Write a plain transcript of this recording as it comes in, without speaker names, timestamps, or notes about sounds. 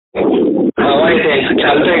हवा येते,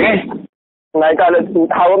 चालतोय काय? नाही चालत.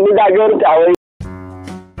 हवा मी जागेवरच हवा.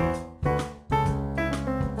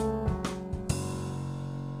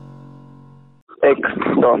 एक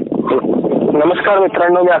दोन. नमस्कार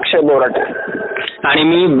मित्रांनो, मी अक्षय बोराट आणि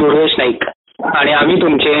मी दुर्वेश नाईक आणि आम्ही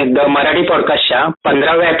तुमचे द मराठी पॉडकास्टच्या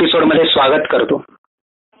 15व्या एपिसोड मध्ये स्वागत करतो.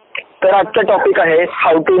 तर आजचा टॉपिक आहे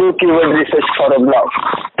how to do keyword research for a blog.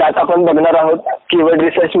 त्यात आपण बघणार आहोत कीवर्ड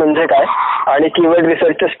रिसर्च म्हणजे काय आणि कीवर्ड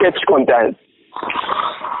रिसर्चचे स्टेप्स कोणते आहेत.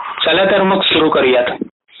 चला तर मग सुरू करूयात.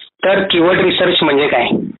 तर कीवर्ड रिसर्च म्हणजे काय?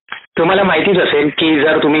 तुम्हाला माहितीच असेल की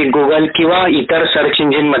जर तुम्ही गुगल किंवा इतर सर्च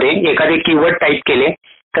इंजिन मध्ये एखादे कीवर्ड टाईप केले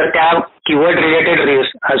तर त्या कीवर्ड रिलेटेड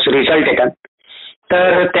रिझल्ट येतात.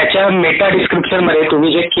 तर त्याच्या मेटा डिस्क्रिप्शन मध्ये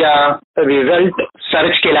तुम्ही जे रिझल्ट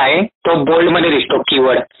सर्च केला आहे तो बोल्ड मध्ये दिसतो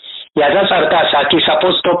कीवर्ड. याचाच अर्थ असा की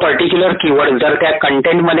सपोज तो पर्टिक्युलर कीवर्ड जर त्या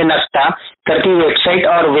कंटेंट मध्ये नसता तर ती वेबसाईट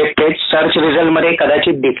और वेब पेज सर्च रिझल्ट मध्ये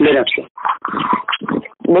कदाचित दिसले नसते.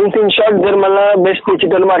 मीन्स इन शॉर्ट, जर मला बेस्ट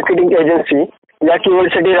डिजिटल मार्केटिंग एजन्सी या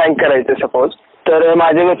कीवर्डसाठी रँक करायचं सपोज, तर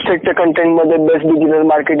माझ्या वेबसाईटच्या कंटेंटमध्ये बेस्ट डिजिटल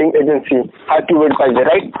मार्केटिंग एजन्सी हा कीवर्ड पाहिजे,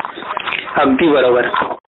 राईट? अगदी बरोबर.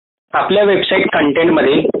 आपल्या वेबसाईट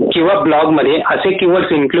कंटेंटमध्ये किंवा ब्लॉगमध्ये असे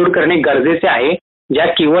कीवर्ड्स इन्क्लूड करणे गरजेचे आहे ज्या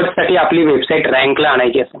कीवर्डसाठी आपली वेबसाईट रँकला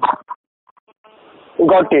आणायची असेल.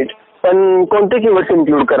 Got it. पण कोणते कीवर्ड्स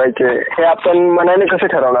इन्क्लूड करायचे हे आपण मनाने कसं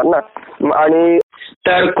ठरवणार ना? आणि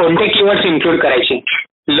तर कोणते कीवर्ड्स इन्क्लूड करायचे,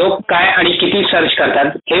 लोक काय आणि किती सर्च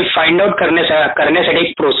करतात हे फाइंड आउट करण्यासाठी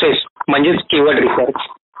एक प्रोसेस म्हणजेच कीवर्ड रिसर्च.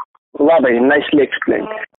 वा भाई, नाईसली एक्सप्लेन.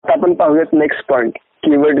 आता आपण पाहूयात नेक्स्ट पॉइंट,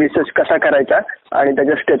 कीवर्ड रिसर्च कसा करायचा आणि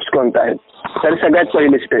त्याच्या स्टेप्स कोणत्या आहेत. तर सगळ्यात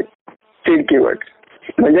पहिली स्टेप सीड कीवर्ड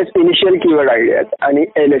म्हणजेच इनिशियल कीवर्ड आयडियाज आणि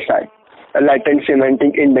LSI लॅटेंट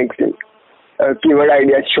semantic indexing keyword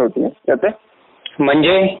ideas शोधणे. त्याचे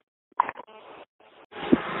म्हणजे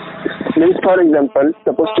means for example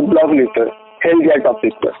suppose to blog लिहितोय हेल्थ या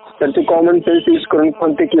टॉपिकवर, तर तू कॉमन सेन्स यूज करून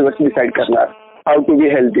कोणते कीवर्ड्स डिसाईड करणार. How to be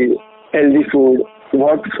healthy, healthy food,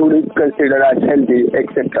 what food is considered as healthy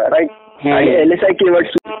etcetera, right? आणि LSI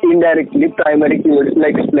keywords indirectly primary कीवर्ड्सला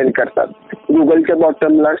explain करतात. गुगलच्या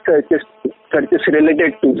बॉटमला searches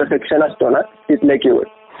related टूचा section असतो ना, तिथले keyword.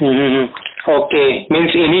 Okay.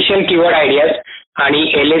 Means initial keyword ideas आणि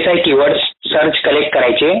LSI कीवर्ड्स सर्च कलेक्ट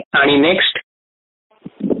करायचे आणि next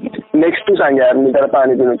तू सांग यार, मी त्याला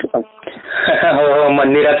पाणी पिऊन येतो. हो,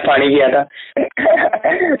 मंदिरात पाणी घे आता.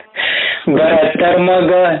 बरं, तर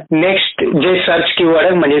मग नेक्स्ट जे सर्च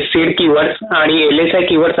कीवर्ड म्हणजे सीड कीवर्ड्स आणि LSI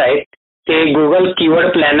कीवर्ड्स आहेत ते गुगल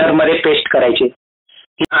कीवर्ड प्लॅनर मध्ये पेस्ट करायचे.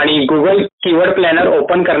 आणि गुगल कीवर्ड प्लॅनर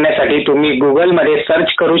ओपन करण्यासाठी तुम्ही गुगल मध्ये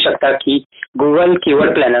सर्च करू शकता की गुगल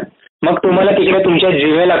कीवर्ड प्लॅनर. मग तुम्हाला तिकडे तुमच्या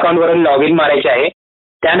जीमेल अकाउंट वरून लॉग इन मारायचे आहे.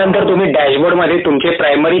 त्यानंतर तुम्ही डॅशबोर्ड मध्ये तुमचे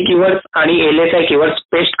प्रायमरी कीवर्ड्स आणि LSI कीवर्ड्स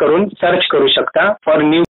पेस्ट करून सर्च करू शकता फॉर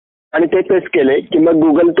न्यू. आणि ते पेस्ट केले की मग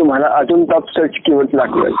गुगल तुम्हाला अजून टॉप सर्च कीवर्ड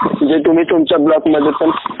दाखवेल जे तुम्ही तुमच्या ब्लॉग मध्ये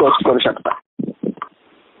पण पोस्ट करू शकता.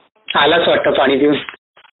 आलाच वाटतं पाणी पिऊन.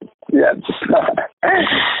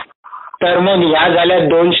 तर मग या झाल्या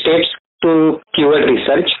 2 स्टेप्स टू कीवर्ड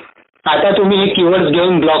रिसर्च. आता तुम्ही हे कीवर्ड्स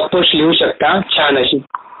घेऊन ब्लॉग पोस्ट लिहू शकता छान अशी.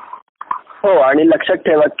 हो, आणि लक्षात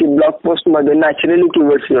ठेवा की ब्लॉग पोस्ट मध्ये नॅचरली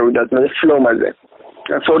कीवर्ड्स येऊ द्यात, म्हणजे फ्लो मध्ये.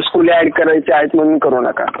 फोर्सफुली ऍड करायचे आहेत म्हणून करू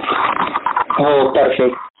नका. हो,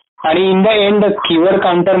 परफेक्ट. आणि in the end keyword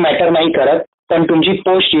counter matter नाही करत, पण तुमची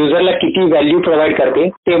पोस्ट युजरला किती व्हॅल्यू प्रोव्हाइड करते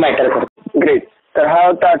ते मॅटर करते. ग्रेट. तर हा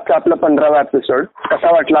होता आजचा आपला 15वा एपिसोड.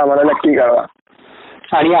 कसा वाटला आम्हाला नक्की कळवा.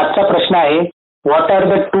 आणि आजचा प्रश्न आहे, what are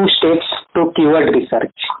the 2 steps to keyword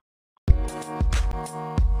research.